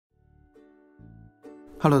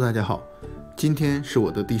Hello， 大家好，今天是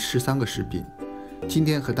我的第13个视频。今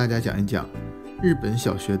天和大家讲一讲日本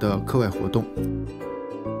小学的课外活动。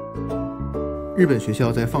日本学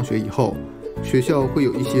校在放学以后，学校会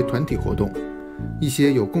有一些团体活动，一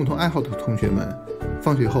些有共同爱好的同学们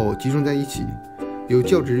放学后集中在一起，由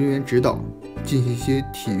教职人员指导，进行一些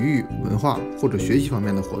体育、文化或者学习方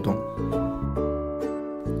面的活动。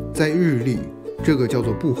在日历，这个叫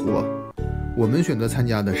做部活，我们选择参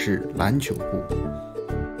加的是篮球部。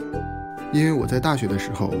因为我在大学的时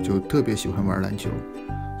候就特别喜欢玩篮球，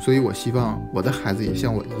所以我希望我的孩子也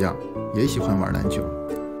像我一样，也喜欢玩篮球。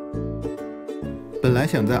本来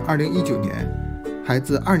想在2019年孩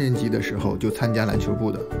子2年级的时候就参加篮球部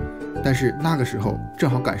的，但是那个时候正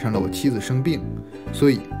好赶上了我妻子生病，所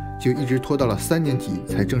以就一直拖到了3年级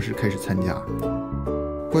才正式开始参加。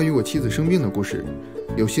关于我妻子生病的故事，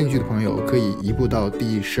有兴趣的朋友可以移步到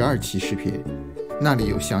第12期视频，那里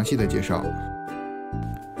有详细的介绍。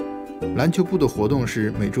篮球部的活动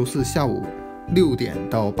是每周4下午6点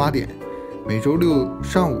到8点，每周6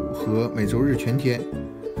上午和每周日全天。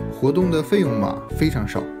活动的费用非常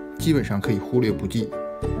少，基本上可以忽略不计。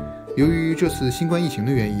由于这次新冠疫情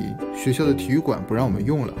的原因，学校的体育馆不让我们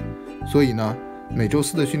用了，所以呢，每周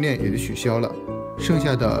4的训练也就取消了。剩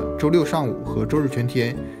下的周6上午和周日全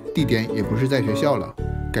天，地点也不是在学校了，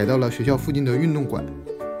改到了学校附近的运动馆。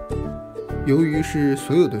由于是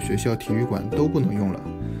所有的学校体育馆都不能用了，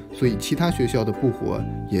所以其他学校的部活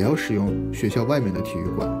也要使用学校外面的体育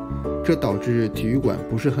馆，这导致体育馆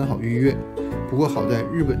不是很好预约。不过好在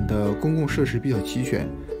日本的公共设施比较齐全，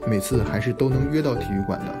每次还是都能约到体育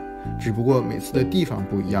馆的，只不过每次的地方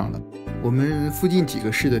不一样了。我们附近几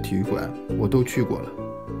个市的体育馆我都去过了。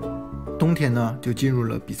冬天呢，就进入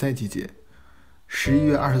了比赛季节。11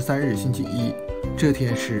月23日星期一，这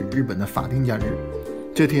天是日本的法定假日。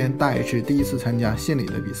这天大H第一次参加县里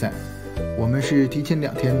的比赛，我们是提前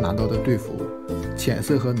2天拿到的队服，浅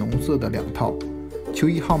色和浓色的2套，球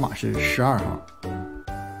衣号码是12号。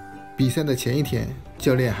比赛的前一天，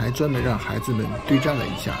教练还专门让孩子们对战了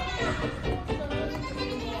一下。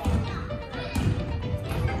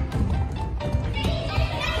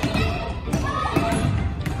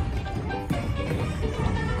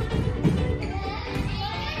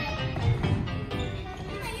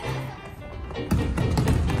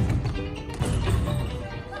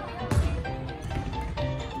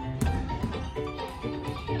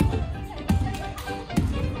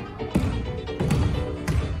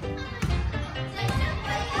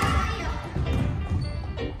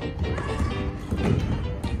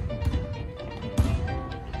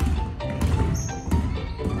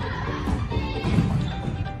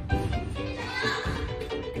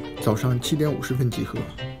早上7点50分集合，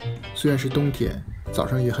虽然是冬天，早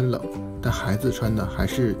上也很冷，但孩子穿的还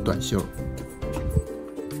是短袖。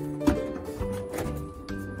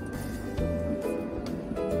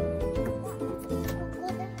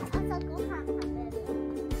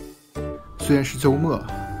虽然是周末，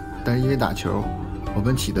但因为打球，我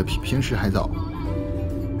们起得比平时还早。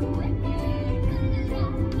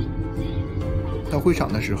到会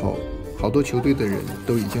场的时候，好多球队的人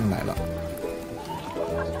都已经来了。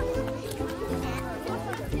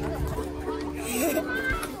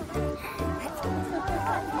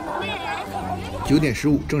9点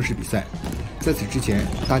15正式比赛，在此之前，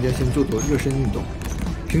大家先做热身运动。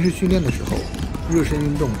平时训练的时候，热身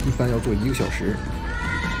运动一般要做1个小时。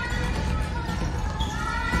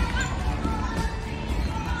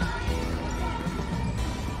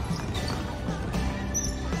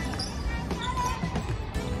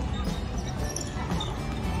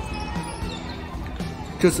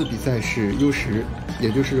这次比赛是 U10，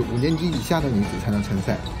 也就是5年级以下的女子才能参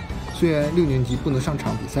赛。虽然6年级不能上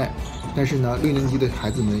场比赛，但是呢，6年级的孩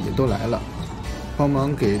子们也都来了，帮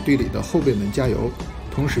忙给队里的后辈们加油，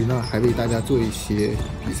同时呢，还为大家做一些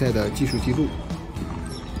比赛的技术记录。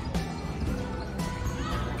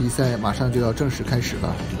比赛马上就要正式开始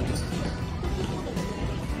了。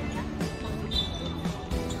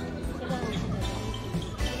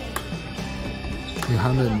女孩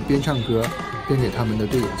们边唱歌边给他们的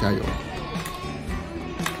队友加油。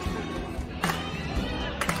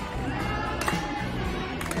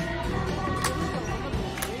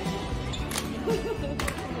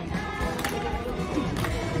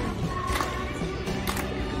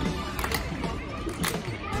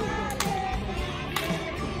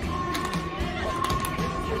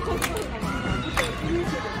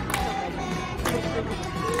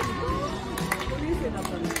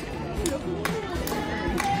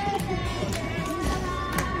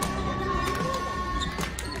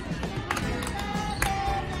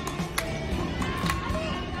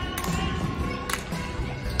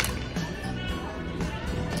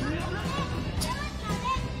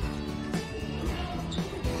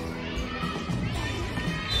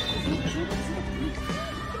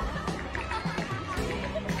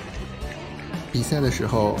比赛的时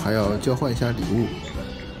候还要交换一下礼物。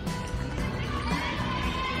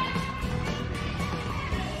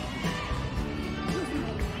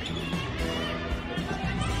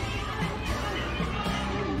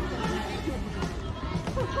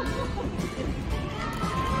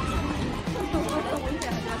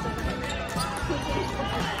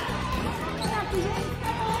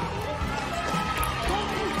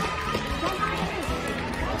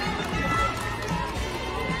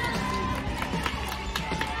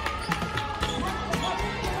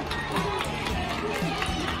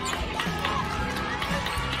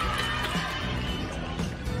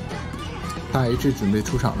大 H 准备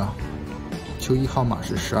出场了，球衣号码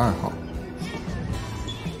是12号。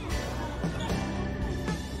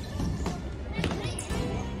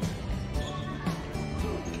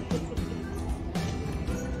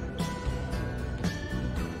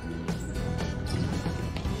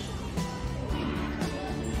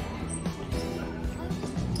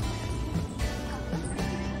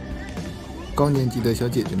高年级的小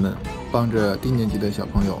姐姐们帮着低年级的小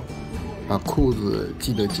朋友把裤子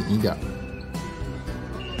系得紧一点。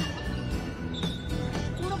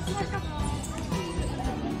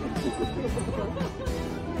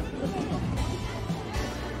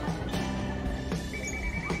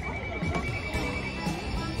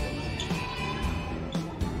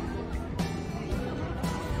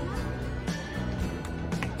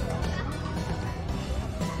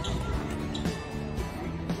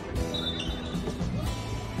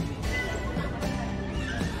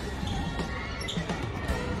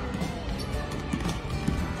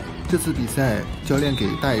这次比赛，教练给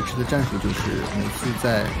大 H 的战术就是每次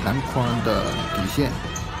在篮筐的底线，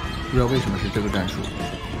不知道为什么是这个战术。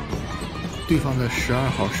对方的12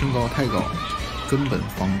号身高太高，根本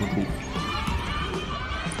防不住。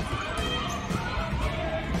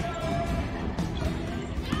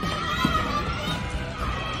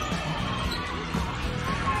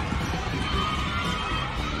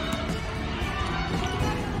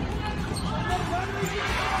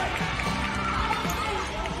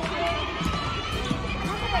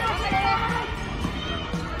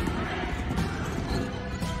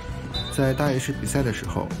在大 H 比赛的时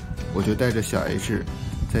候，我就带着小 H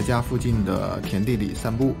在家附近的田地里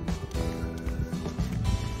散步。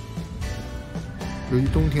由于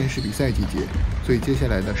冬天是比赛季节，所以接下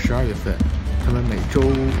来的12月份，他们每周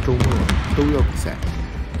末都要比赛。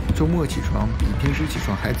周末起床比平时起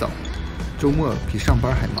床还早，周末比上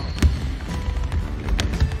班还忙。